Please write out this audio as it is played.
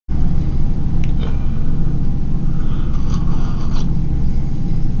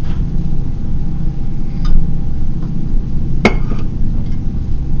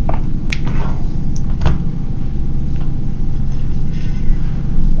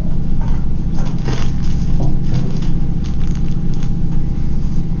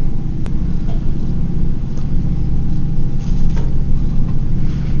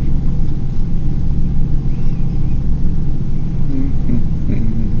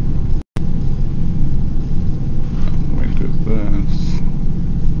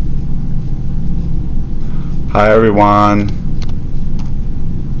Hi everyone.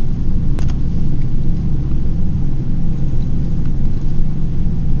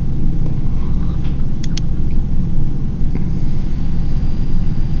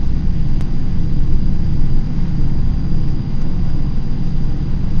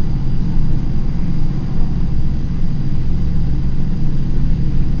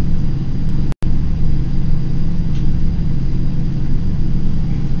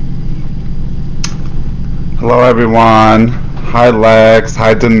 Hello everyone. Hi Lex.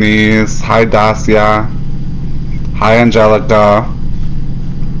 Hi Denise. Hi Dacia. Hi Angelica.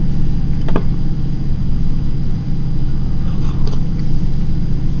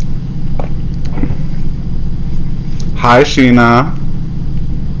 Hi Sheena.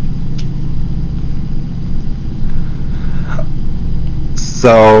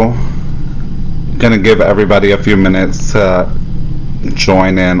 So, gonna give everybody a few minutes to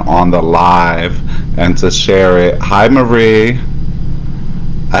join in on the live and to share it. Hi Marie.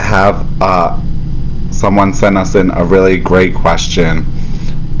 I have someone sent us in a really great question.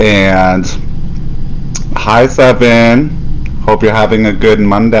 And hi Seven. Hope you're having a good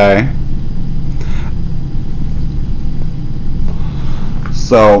Monday.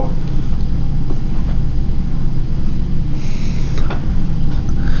 So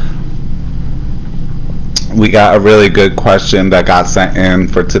we got a really good question that got sent in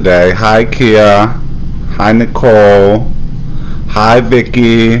for today. Hi Kia. Hi Nicole. Hi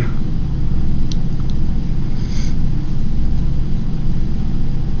Vicky.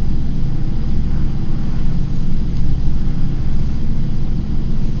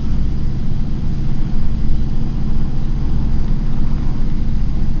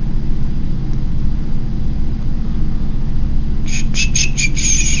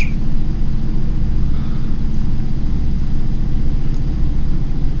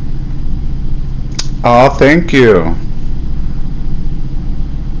 Oh, thank you.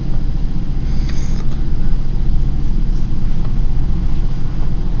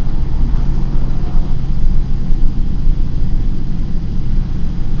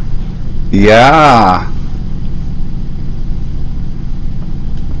 Yeah.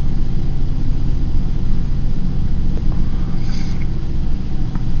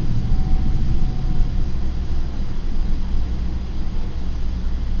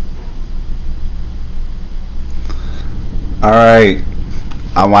 All right.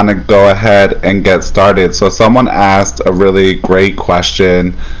 I want to go ahead and get started. So someone asked a really great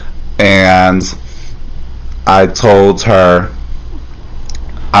question and I told her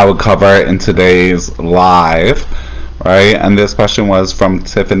I would cover it in today's live, right? And this question was from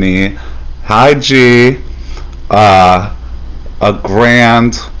Tiffany. Hi G, a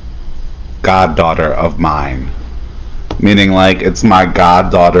grand goddaughter of mine, meaning like it's my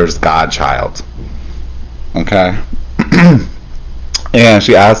goddaughter's godchild. Okay. And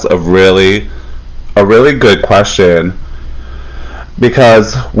she asked a really good question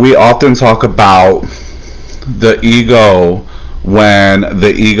because we often talk about the ego when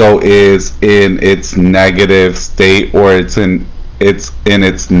the ego is in its negative state or it's in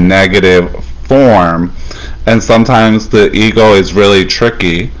its negative form, and sometimes the ego is really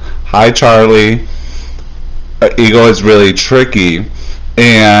tricky. Hi Charlie. Ego is really tricky,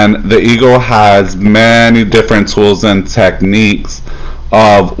 and the ego has many different tools and techniques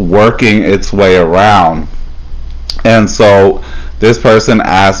of working its way around. And so this person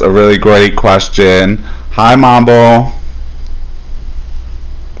asked a really great question. Hi Mambo.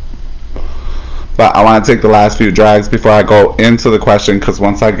 But I want to take the last few drags before I go into the question, because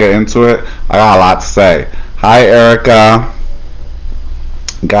once I get into it, I got a lot to say. Hi Erica.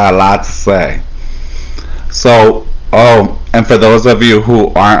 Got a lot to say. So, oh, and for those of you who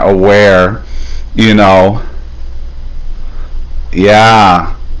aren't aware, you know,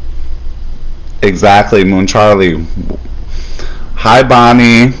 yeah, exactly, Moon Charlie. Hi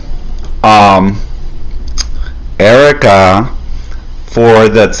Bonnie. Erica for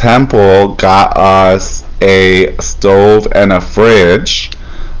the temple got us a stove and a fridge.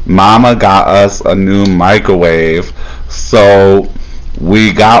 Mama got us a new microwave. So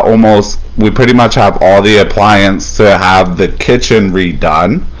we pretty much have all the appliances to have the kitchen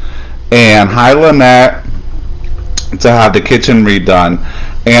redone. And hi Lynette, to have the kitchen redone.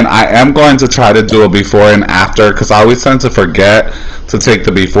 And I am going to try to do a before and after, because I always tend to forget to take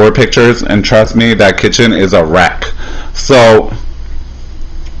the before pictures, and trust me, that kitchen is a wreck. So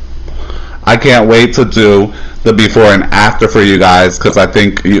I can't wait to do the before and after for you guys, because I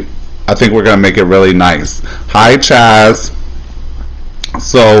think we're gonna make it really nice. Hi Chaz.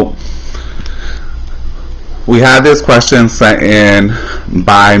 So we had this question sent in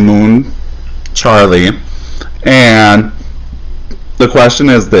by Moon Charlie, And the question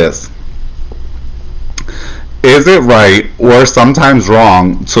is this: is it right or sometimes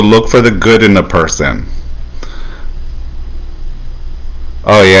wrong to look for the good in a person?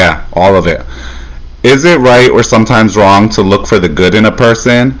 Oh yeah, all of it. Is it right or sometimes wrong to look for the good in a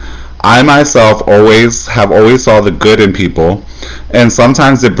person? I myself always saw the good in people, and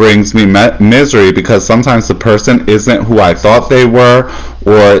sometimes it brings me misery because sometimes the person isn't who I thought they were,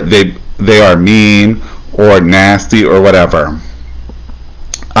 or they are mean or nasty or whatever.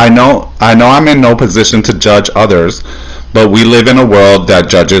 I know I'm in no position to judge others, but we live in a world that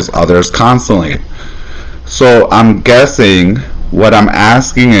judges others constantly. So I'm guessing what I'm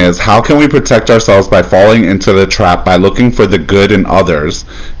asking is, how can we protect ourselves by falling into the trap by looking for the good in others?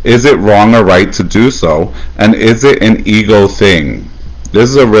 Is it wrong or right to do so? And is it an ego thing? This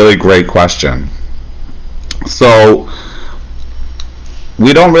is a really great question. So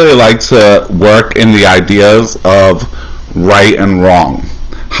we don't really like to work in the ideas of right and wrong.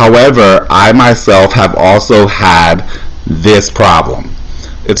 However, I myself have also had this problem.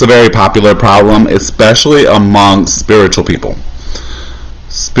 It's a very popular problem, especially among spiritual people.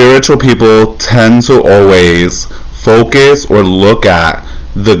 Spiritual people tend to always focus or look at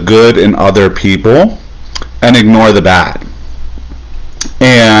the good in other people and ignore the bad.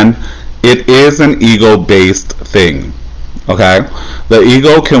 And it is an ego-based thing. Okay? The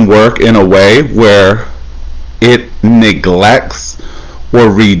ego can work in a way where it neglects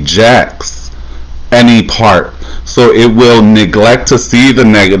or rejects any part. So it will neglect to see the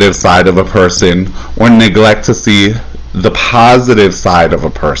negative side of a person or neglect to see the positive side of a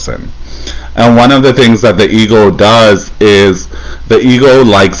person. And one of the things that the ego does is the ego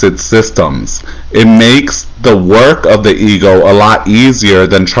likes its systems. It makes the work of the ego a lot easier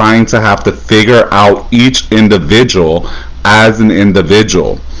than trying to have to figure out each individual as an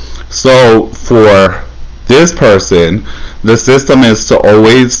individual. So for this person, the system is to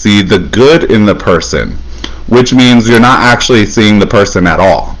always see the good in the person, which means you're not actually seeing the person at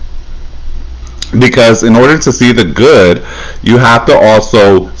all. Because in order to see the good, you have to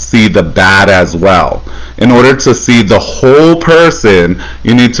also see the bad as well. In order to see the whole person,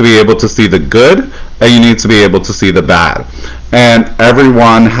 you need to be able to see the good and you need to be able to see the bad. And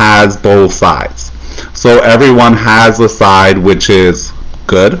everyone has both sides. So everyone has a side which is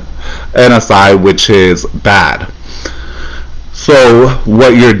good and a side which is bad. So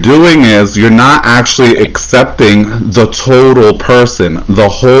what you're doing is you're not actually accepting the total person, the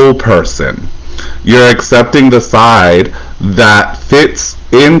whole person. You're accepting the side that fits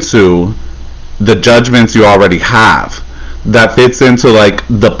into the judgments you already have, that fits into like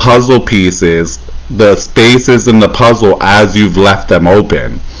the puzzle pieces, the spaces in the puzzle as you've left them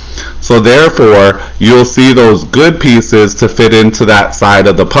open. So therefore, you'll see those good pieces to fit into that side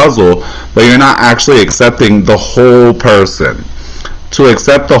of the puzzle, but you're not actually accepting the whole person. To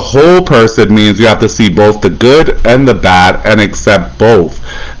accept the whole person means you have to see both the good and the bad and accept both.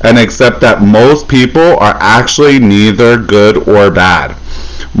 And accept that most people are actually neither good or bad.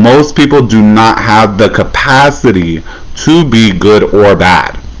 Most people do not have the capacity to be good or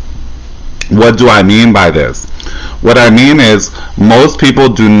bad. What do I mean by this? What I mean is most people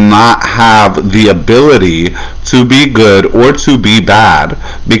do not have the ability to be good or to be bad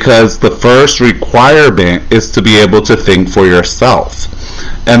because the first requirement is to be able to think for yourself.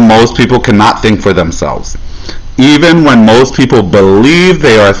 And most people cannot think for themselves. Even when most people believe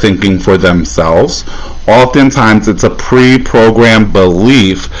they are thinking for themselves, oftentimes it's a pre-programmed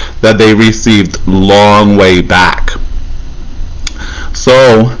belief that they received long way back.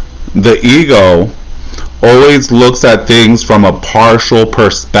 So the ego always looks at things from a partial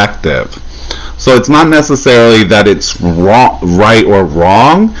perspective. So it's not necessarily that it's wrong, right or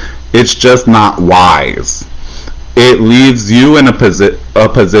wrong, it's just not wise. It leaves you in a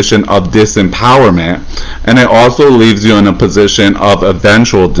position of disempowerment, and it also leaves you in a position of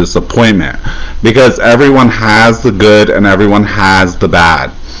eventual disappointment, because everyone has the good and everyone has the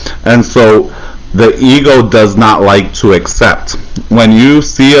bad. And so the ego does not like to accept. When you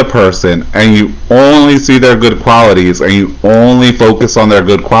see a person and you only see their good qualities and you only focus on their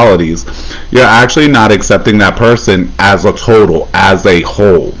good qualities, you're actually not accepting that person as a total, as a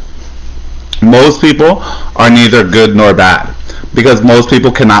whole. Most people are neither good nor bad because most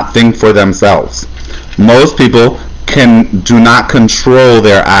people cannot think for themselves. Most people do not control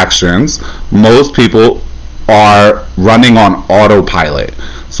their actions. Most people are running on autopilot.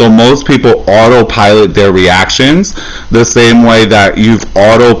 So most people autopilot their reactions the same way that you've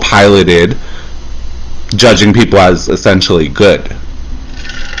autopiloted judging people as essentially good.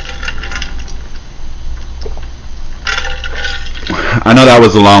 I know that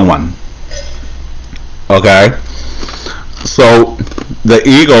was a long one. Okay? So the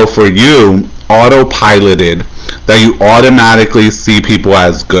ego for you autopiloted that you automatically see people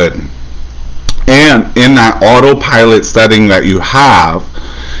as good. And in that autopilot setting that you have,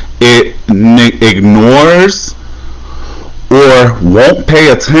 it ignores or won't pay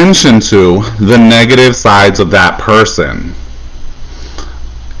attention to the negative sides of that person.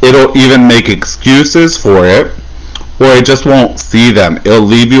 It'll even make excuses for it, or it just won't see them. It'll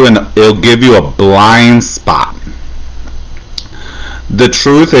give you a blind spot. The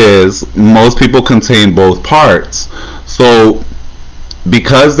truth is, most people contain both parts. So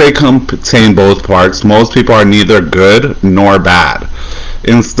because they contain both parts, most people are neither good nor bad.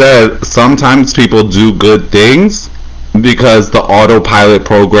 Instead, sometimes people do good things because the autopilot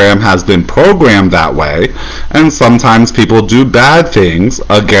program has been programmed that way, and sometimes people do bad things,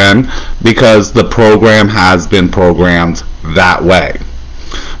 again, because the program has been programmed that way.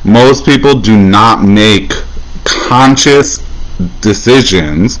 Most people do not make conscious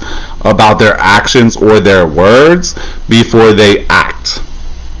decisions about their actions or their words before they act.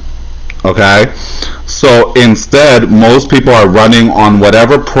 Okay? So instead, most people are running on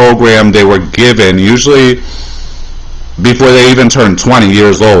whatever program they were given, usually before they even turn 20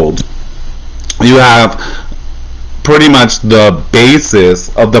 years old. You have pretty much the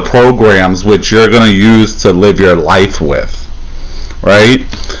basis of the programs which you're going to use to live your life with. Right?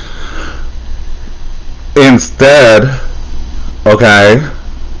 Instead, okay,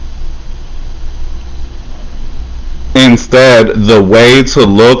 instead, the way to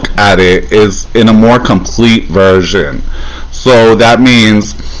look at it is in a more complete version. So that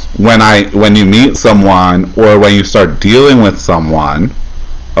means when you meet someone or when you start dealing with someone,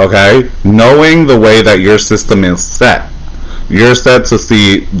 okay, knowing the way that your system is set, you're set to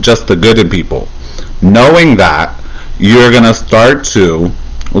see just the good in people. Knowing that, you're going to start to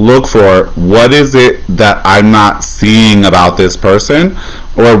look for what is it that I'm not seeing about this person,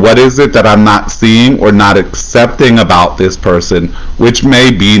 or what is it that I'm not seeing or not accepting about this person, which may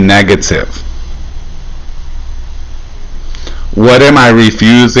be negative. What am I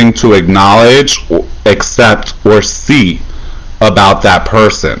refusing to acknowledge, accept, or see about that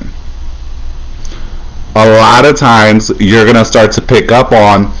person? A lot of times you're going to start to pick up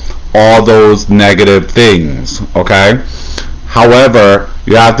on all those negative things, okay? However,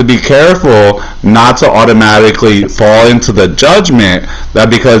 you have to be careful not to automatically fall into the judgment that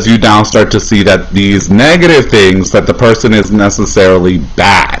because you now start to see that these negative things, that the person is necessarily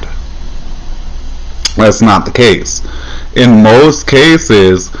bad. That's not the case. In most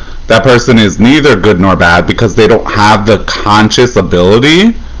cases, that person is neither good nor bad because they don't have the conscious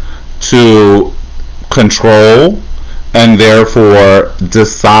ability to control and therefore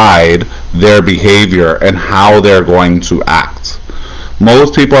decide their behavior and how they're going to act.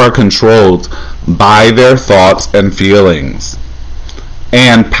 Most people are controlled by their thoughts and feelings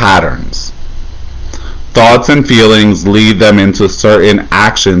and patterns. Thoughts and feelings lead them into certain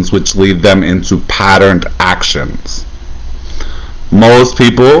actions, which lead them into patterned actions. Most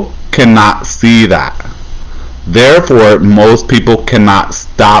people cannot see that. Therefore, most people cannot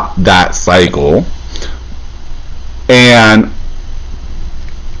stop that cycle. And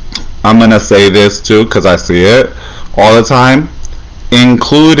I'm going to say this too because I see it all the time,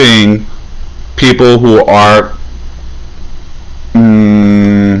 including people who are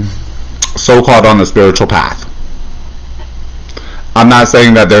so-called on the spiritual path. I'm not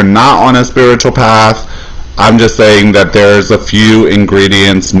saying that they're not on a spiritual path. I'm just saying that there's a few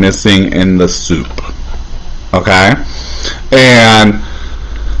ingredients missing in the soup. Okay? And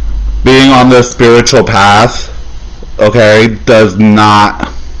being on the spiritual path, okay, does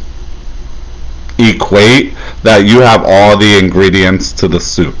not equate that you have all the ingredients to the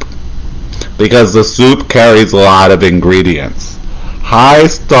soup. Because the soup carries a lot of ingredients. High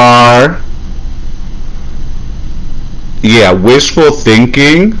star, yeah, wishful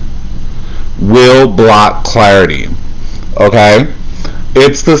thinking will block clarity. Okay?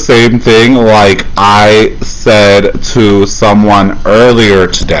 It's the same thing like I said to someone earlier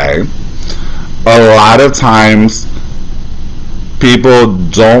today. A lot of times people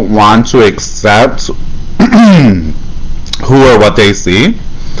don't want to accept who or what they see.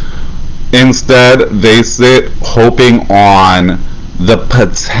 Instead, they sit hoping on the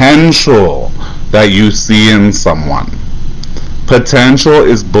potential that you see in someone. Potential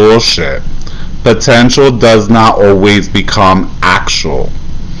is bullshit. Potential does not always become actual.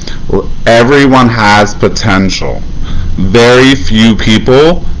 Everyone has potential. Very few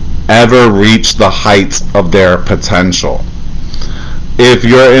people ever reach the heights of their potential. If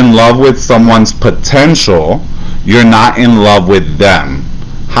you're in love with someone's potential, you're not in love with them.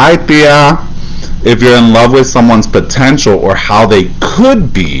 Hi, Thea. If you're in love with someone's potential or how they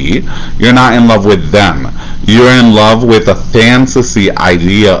could be, you're not in love with them. You're in love with a fantasy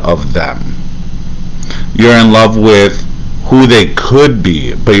idea of them. You're in love with who they could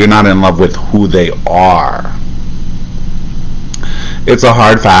be, but you're not in love with who they are. It's a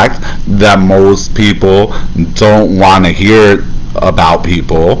hard fact that most people don't want to hear about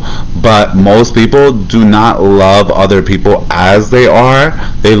people, but most people do not love other people as they are.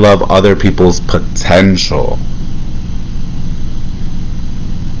 They love other people's potential.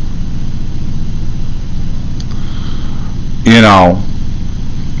 You know,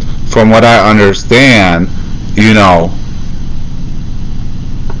 from what I understand, you know,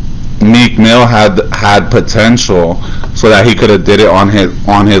 Meek Mill had potential so that he could have did it on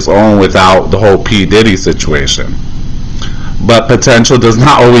his own without the whole P. Diddy situation. But potential does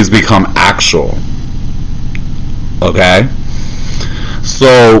not always become actual. Okay?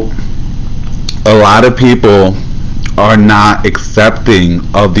 So a lot of people are not accepting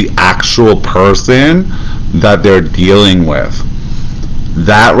of the actual person that they're dealing with.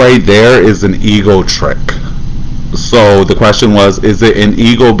 That right there is an ego trick. So the question was, is it an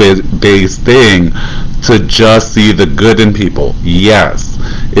ego-based thing to just see the good in people? Yes,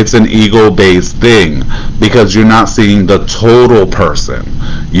 it's an ego-based thing because you're not seeing the total person.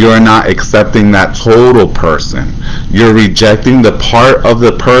 You're not accepting that total person. You're rejecting the part of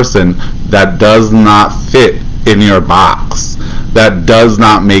the person that does not fit in your box, that does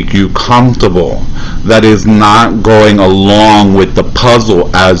not make you comfortable, that is not going along with the puzzle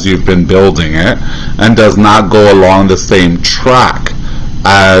as you've been building it, and does not go along the same track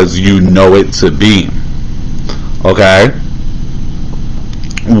as you know it to be. Okay?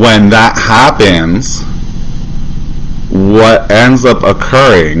 When that happens, what ends up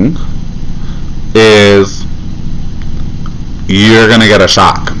occurring is you're going to get a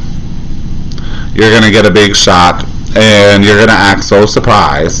shock. You're going to get a big shock, and you're going to act so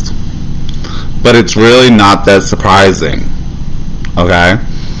surprised, but it's really not that surprising. Okay?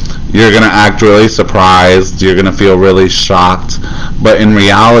 You're going to act really surprised, you're going to feel really shocked, but in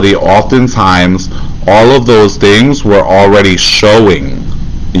reality, oftentimes, all of those things were already showing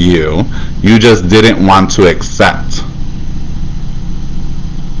you. You just didn't want to accept.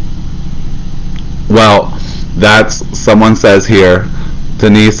 Well, that's, someone says here,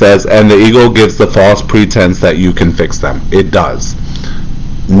 Denise says, and the ego gives the false pretense that you can fix them. It does.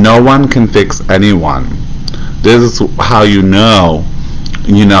 No one can fix anyone. This is how you know,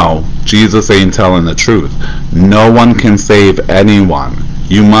 Jesus ain't telling the truth. No one can save anyone.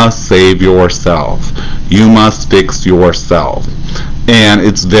 You must save yourself. You must fix yourself. And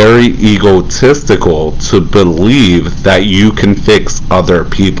it's very egotistical to believe that you can fix other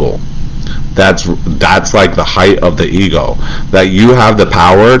people. That's like the height of the ego, that you have the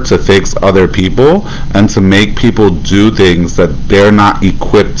power to fix other people and to make people do things that they're not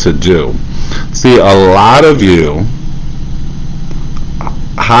equipped to do. See, a lot of you,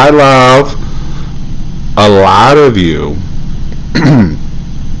 hi love, a lot of you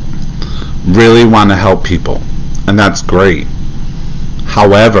really want to help people, and that's great.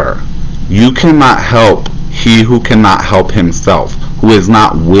 However, you cannot help he who cannot help himself, who is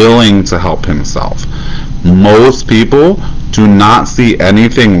not willing to help himself. Most people do not see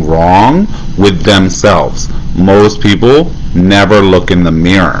anything wrong with themselves. Most people never look in the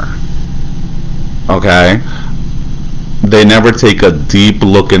mirror. Okay? They never take a deep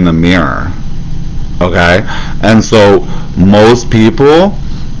look in the mirror. Okay? And so most people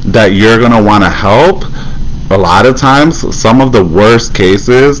that you're going to want to help, a lot of times, some of the worst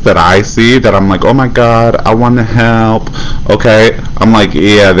cases that I see that I'm like, oh my God, I want to help. Okay, I'm like,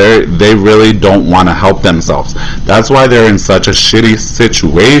 yeah, they really don't want to help themselves. That's why they're in such a shitty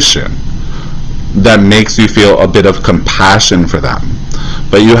situation that makes you feel a bit of compassion for them.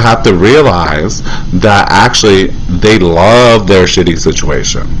 But you have to realize that actually they love their shitty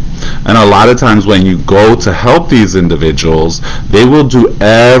situation. And a lot of times when you go to help these individuals, they will do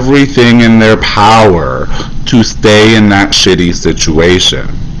everything in their power to stay in that shitty situation.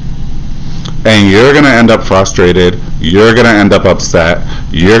 And you're going to end up frustrated, you're going to end up upset,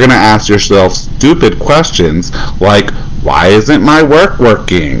 you're going to ask yourself stupid questions like, why isn't my work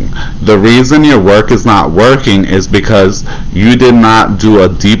working? The reason your work is not working is because you did not do a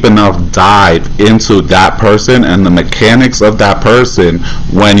deep enough dive into that person and the mechanics of that person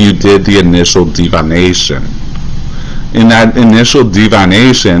when you did the initial divination. In that initial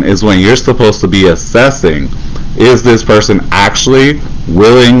divination is when you're supposed to be assessing, is this person actually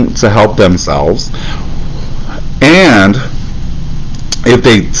willing to help themselves? And if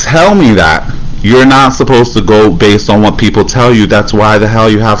they tell me that, You're not supposed to go based on what people tell you. That's why the hell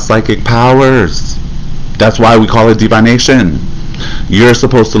you have psychic powers. That's why we call it divination. You're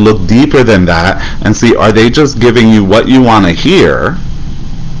supposed to look deeper than that and see, are they just giving you what you want to hear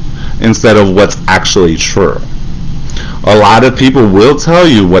instead of what's actually true? A lot of people will tell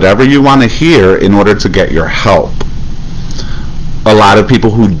you whatever you want to hear in order to get your help. A lot of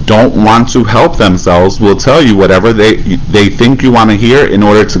people who don't want to help themselves will tell you whatever they think you want to hear in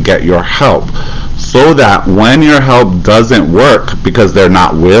order to get your help, so that when your help doesn't work because they're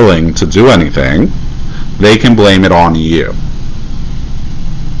not willing to do anything, they can blame it on you.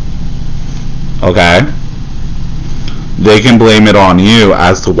 Okay? They can blame it on you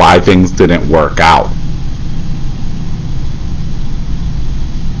as to why things didn't work out.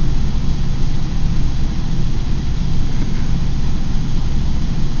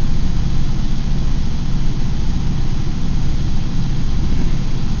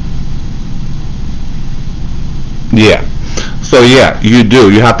 Yeah. So yeah, you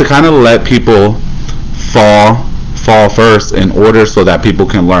do. You have to kind of let people fall first in order so that people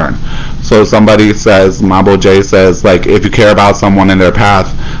can learn. So somebody says, Mambo J says, like, if you care about someone in their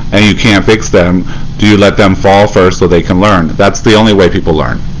path and you can't fix them, do you let them fall first so they can learn? That's the only way people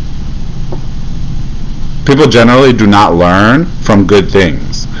learn. People generally do not learn from good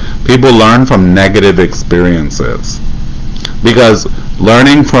things. People learn from negative experiences. Because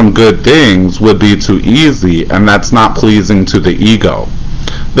learning from good things would be too easy, and that's not pleasing to the ego.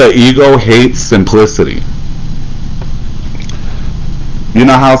 The ego hates simplicity. You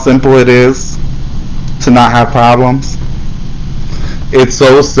know how simple it is to not have problems? It's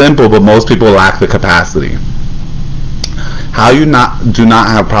so simple, but most people lack the capacity. How you do not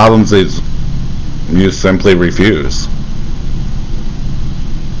have problems is you simply refuse.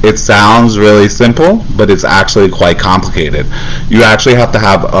 It sounds really simple, but it's actually quite complicated. You actually have to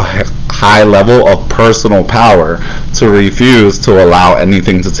have a high level of personal power to refuse to allow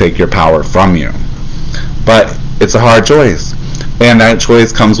anything to take your power from you. But it's a hard choice, and that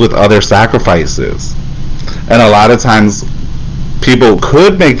choice comes with other sacrifices. And a lot of times people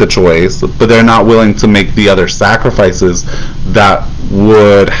could make the choice, but they're not willing to make the other sacrifices that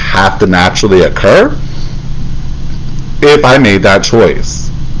would have to naturally occur if I made that choice.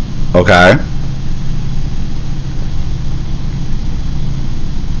 Okay?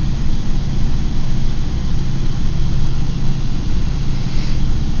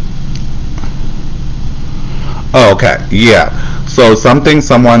 Oh, okay. Yeah. So something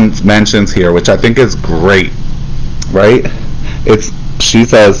someone mentions here, which I think is great, right? She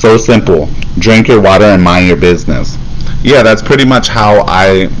says, so simple. Drink your water and mind your business. Yeah, that's pretty much how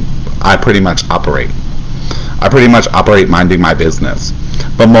I pretty much operate. I pretty much operate minding my business.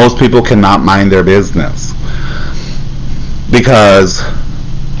 But most people cannot mind their business because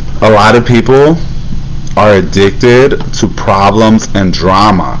a lot of people are addicted to problems and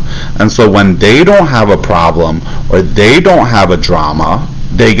drama. And so when they don't have a problem or they don't have a drama,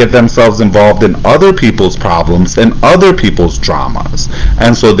 they get themselves involved in other people's problems and other people's dramas.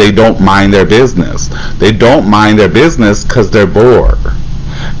 And so they don't mind their business. They don't mind their business because they're bored.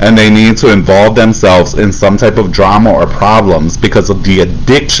 And they need to involve themselves in some type of drama or problems because of the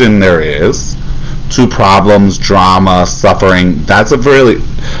addiction there is to problems, drama, suffering.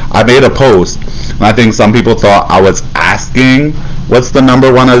 I made a post, and I think some people thought I was asking what's the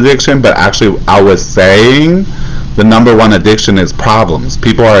number one addiction, but actually I was saying the number one addiction is problems.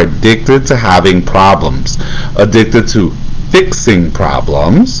 People are addicted to having problems, addicted to fixing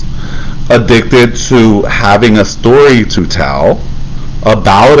problems, addicted to having a story to tell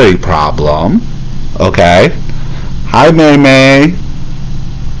about a problem. Okay? Hi, May May.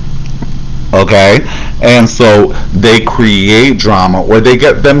 Okay? And so they create drama, or they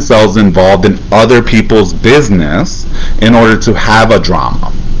get themselves involved in other people's business in order to have a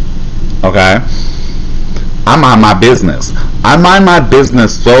drama. Okay? I mind my business. I mind my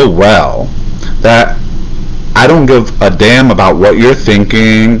business so well that I don't give a damn about what you're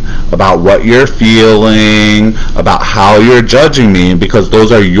thinking, about what you're feeling, about how you're judging me, because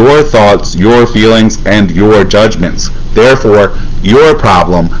those are your thoughts, your feelings, and your judgments. Therefore, your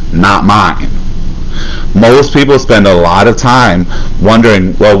problem, not mine. Most people spend a lot of time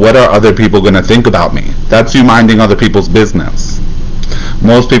wondering, well, what are other people going to think about me? That's you minding other people's business.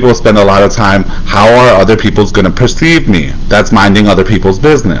 Most people spend a lot of time, how are other people going to perceive me? That's minding other people's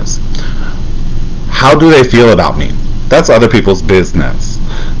business. How do they feel about me? That's other people's business.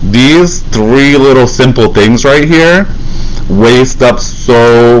 These three little simple things right here waste up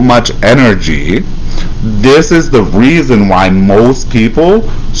so much energy. This is the reason why most people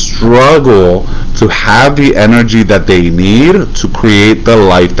struggle to have the energy that they need to create the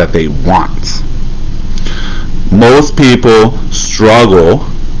life that they want. Most people struggle,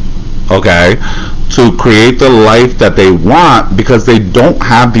 okay, to create the life that they want because they don't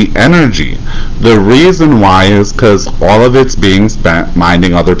have the energy. The reason why is because all of it's being spent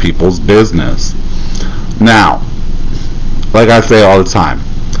minding other people's business. Now, like I say all the time,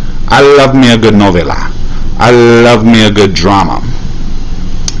 I love me a good novela. I love me a good drama.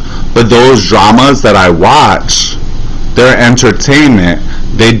 But those dramas that I watch, they're entertainment.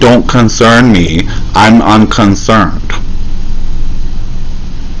 They don't concern me. I'm unconcerned.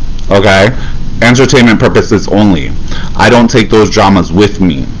 Okay? Entertainment purposes only. I don't take those dramas with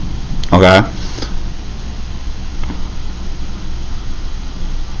me. Okay?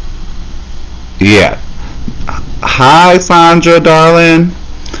 Yeah. Hi, Sandra, darling.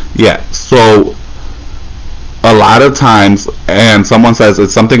 Yeah. So a lot of times, and someone says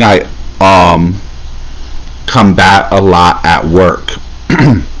it's something I combat a lot at work.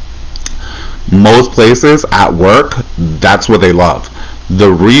 Most places at work, that's what they love.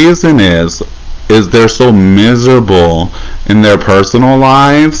 The reason is they're so miserable in their personal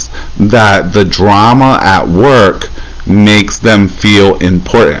lives that the drama at work makes them feel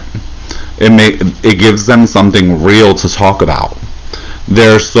important. It gives them something real to talk about.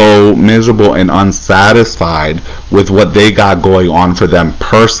 They're so miserable and unsatisfied with what they got going on for them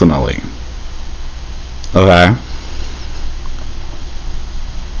personally. Okay?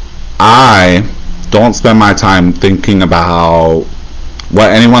 I don't spend my time thinking about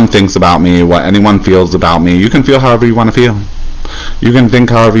what anyone thinks about me, what anyone feels about me. You can feel however you want to feel. You can think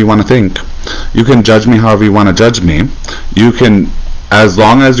however you want to think. You can judge me however you want to judge me. You can, as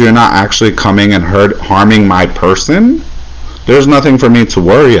long as you're not actually coming and harming my person, there's nothing for me to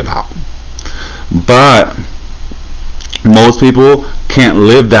worry about. But most people can't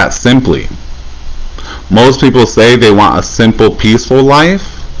live that simply. Most people say they want a simple, peaceful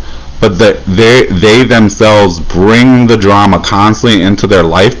life, but they themselves bring the drama constantly into their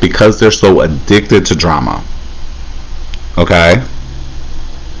life because they're so addicted to drama. Okay?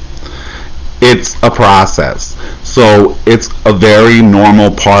 It's a process. So it's a very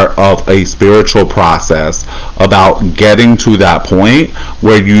normal part of a spiritual process about getting to that point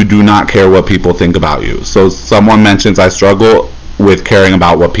where you do not care what people think about you. So someone mentions I struggle with caring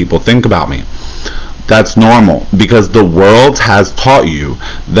about what people think about me. That's normal because the world has taught you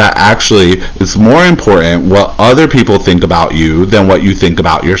that actually it's more important what other people think about you than what you think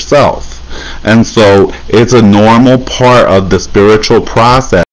about yourself. And so it's a normal part of the spiritual process